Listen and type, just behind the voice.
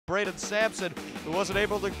Braden Sampson, who wasn't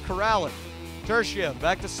able to corral it. Tertia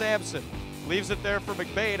back to Sampson. Leaves it there for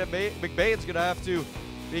McBain, and McBain's going to have to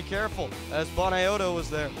be careful as Bonaiotto was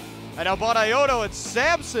there. And now Bonaiotto and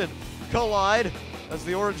Sampson collide as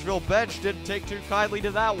the Orangeville bench didn't take too kindly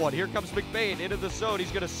to that one. Here comes McBain into the zone.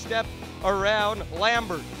 He's going to step around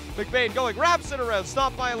Lambert. McBain going, wraps it around,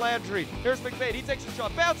 stopped by Landry. Here's McBain, he takes a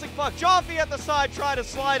shot, bouncing puck. Joffe at the side, trying to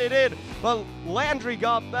slide it in, but Landry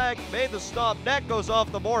got back, made the stop. Net goes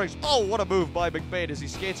off the moorings. Oh, what a move by McBain as he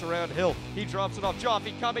skates around Hill. He drops it off.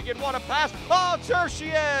 Joffe coming in, what a pass. Oh,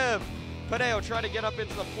 Tertia! Paneo trying to get up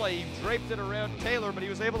into the play. He draped it around Taylor, but he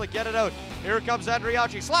was able to get it out. Here comes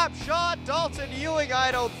Andriacci. Slap shot, Dalton Ewing.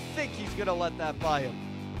 I don't think he's going to let that by him.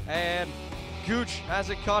 And Gooch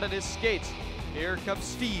hasn't caught in his skates. Here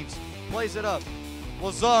comes Steves. Plays it up.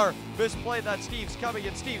 Lazar misplayed that. Steves coming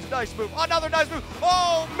in. Steves, nice move. Another nice move.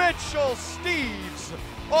 Oh, Mitchell Steves.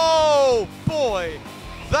 Oh, boy.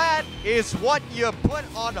 That is what you put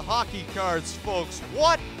on hockey cards, folks.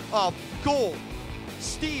 What a goal.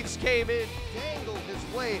 Steves came in, dangled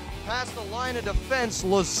his way past the line of defense,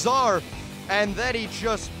 Lazar, and then he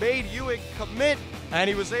just made Ewing commit, and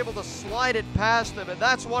he was able to slide it past him. And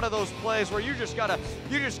that's one of those plays where you just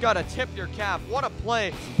gotta tip your cap. What a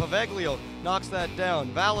play! Paveglio knocks that down.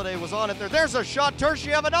 Valaday was on it there. There's a shot.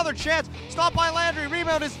 Tertia have another chance. Stopped by Landry.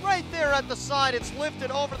 Rebound is right there at the side. It's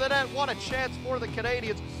lifted over the net. What a chance for the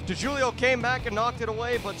Canadiens. DeJulio came back and knocked it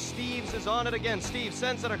away, but Steves is on it again. Steves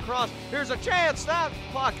sends it across. Here's a chance. That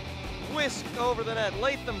puck whisked over the net.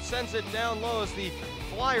 Latham sends it down low as the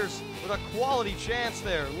Flyers with a quality chance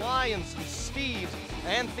there. Lyons, Steves,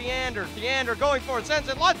 and Theander. Theander going for it, sends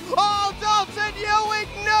it line. Oh, Dalton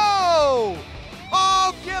Ewing, no!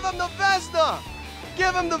 Oh, give him the Vesna!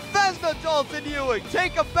 Give him the Vesna, Dalton Ewing.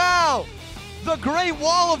 Take a bow. The Great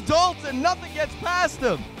Wall of Dalton. Nothing gets past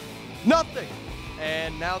him. Nothing.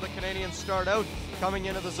 And now the Canadiens start out coming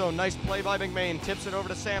into the zone. Nice play by McBain. Tips it over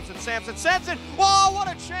to Sampson. Sampson sends it. Whoa, what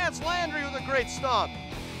a chance. Landry with a great stop.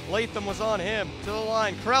 Latham was on him to the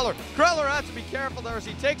line. Kreller had to be careful there as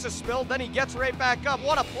he takes a spill, then he gets right back up.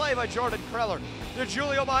 What a play by Jordan Kreller.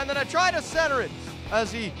 DeJulio behind the net, tried to center it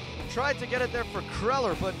as he tried to get it there for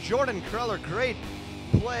Kreller, but Jordan Kreller, great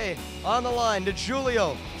play on the line.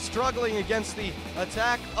 DeJulio struggling against the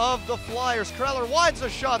attack of the Flyers. Kreller winds a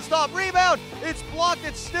shot, stop, rebound, it's blocked,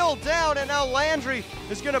 it's still down, and now Landry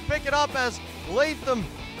is going to pick it up as Latham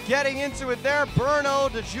getting into it there. Burno,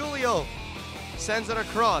 DeJulio sends it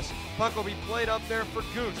across. Puck will be played up there for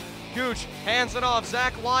Gooch. Gooch hands it off.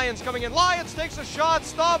 Zach Lyons coming in. Lyons takes a shot.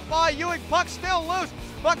 Stopped by Ewing. Puck still loose.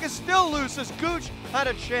 Puck is still loose as Gooch had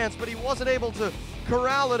a chance, but he wasn't able to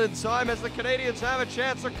corral it in time as the Canadiens have a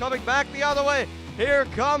chance. They're coming back the other way. Here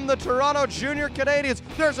come the Toronto Junior Canadiens.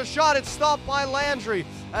 There's a shot. It's stopped by Landry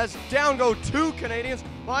as down go two Canadiens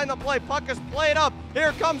behind the play. Puck is played up.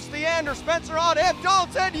 Here comes Theander. Spencer on him.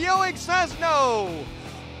 Dalton Ewing says no.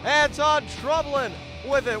 Anton Trublin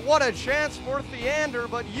with it. What a chance for Theander,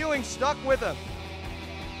 but Ewing stuck with him.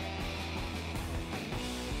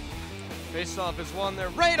 Faceoff is won there.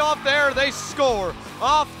 Right off there, they score.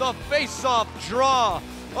 Off the faceoff draw.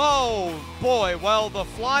 Oh, boy. Well, the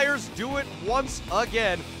Flyers do it once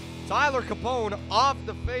again. Tyler Capone off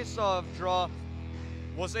the faceoff draw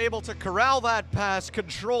was able to corral that pass,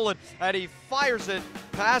 control it, and he fires it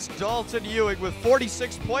past Dalton Ewing with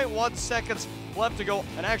 46.1 seconds left to go,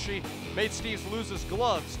 and actually made Steves lose his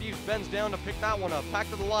glove. Steves bends down to pick that one up. Back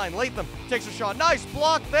to the line. Latham takes a shot. Nice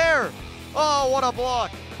block there. Oh, what a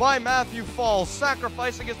block by Matthew Falls,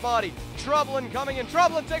 sacrificing his body. Trublin coming in.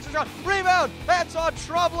 Trublin takes a shot. Rebound. That's on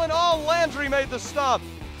Trublin. Oh, Landry made the stop.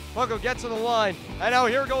 Puck gets to the line, and now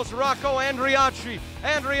here goes Rocco Andriacci.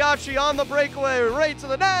 Andriacci on the breakaway, right to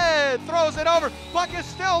the net, throws it over. Puck is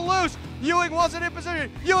still loose. Ewing wasn't in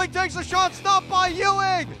position. Ewing takes a shot, stopped by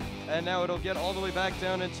Ewing. And now it'll get all the way back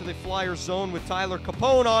down into the Flyers zone with Tyler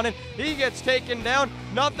Capone on it. He gets taken down.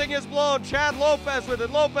 Nothing is blown. Chad Lopez with it.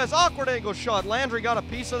 Lopez, awkward angle shot. Landry got a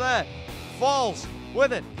piece of that. Falls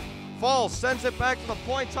with it. Falls sends it back to the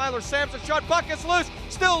point. Tyler Sampson shot. Puck is loose.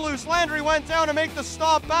 Still loose. Landry went down to make the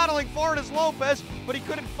stop. Battling for it is Lopez, but he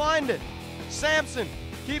couldn't find it. Sampson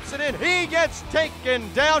keeps it in. He gets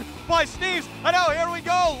taken down by Steves. And now here we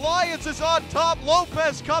go. Lyons is on top.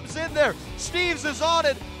 Lopez comes in there. Steves is on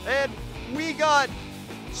it. And we got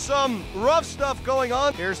some rough stuff going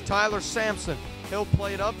on. Here's Tyler Sampson. He'll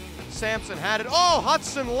play it up. Sampson had it. Oh,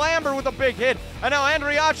 Hudson Lambert with a big hit. And now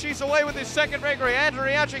Andriacci's away with his second breakaway.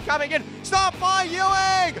 Andriacci coming in. Stopped by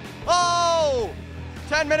Ewing. Oh,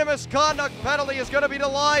 10-minute misconduct penalty is going to be to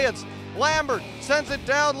Lyons. Lambert sends it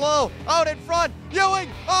down low. Out in front. Ewing.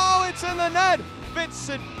 Oh, it's in the net.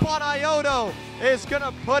 Vincent Bonaiotto is going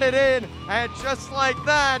to put it in, and just like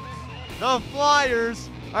that, the Flyers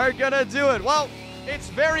are going to do it. Well, it's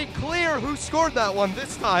very clear who scored that one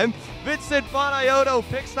this time. Vincent Bonaiotto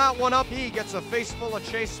picks that one up. He gets a face full of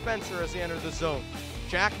Chase Spencer as he enters the zone.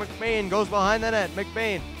 Jack McBain goes behind the net.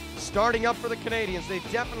 McBain starting up for the Canadiens. They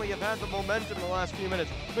definitely have had the momentum in the last few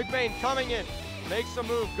minutes. McBain coming in, makes a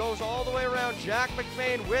move, goes all the way around. Jack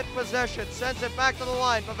McBain with possession, sends it back to the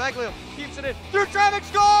line. Paveglio keeps it in, through traffic,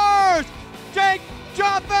 scores! Jake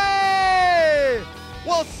Joffe!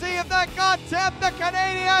 We'll see if that got tipped. The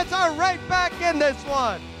Canadiens are right back in this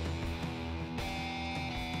one.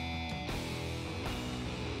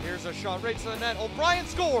 Here's a shot right to the net. O'Brien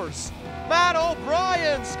scores. Matt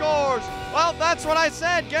O'Brien scores. Well, that's what I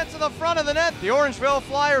said. Get to the front of the net. The Orangeville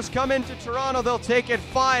Flyers come into Toronto. They'll take it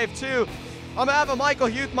 5-2. On behalf of Michael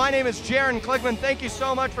Huth, my name is Jaron Kligman. Thank you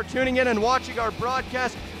so much for tuning in and watching our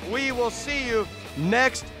broadcast. We will see you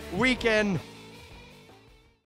next weekend.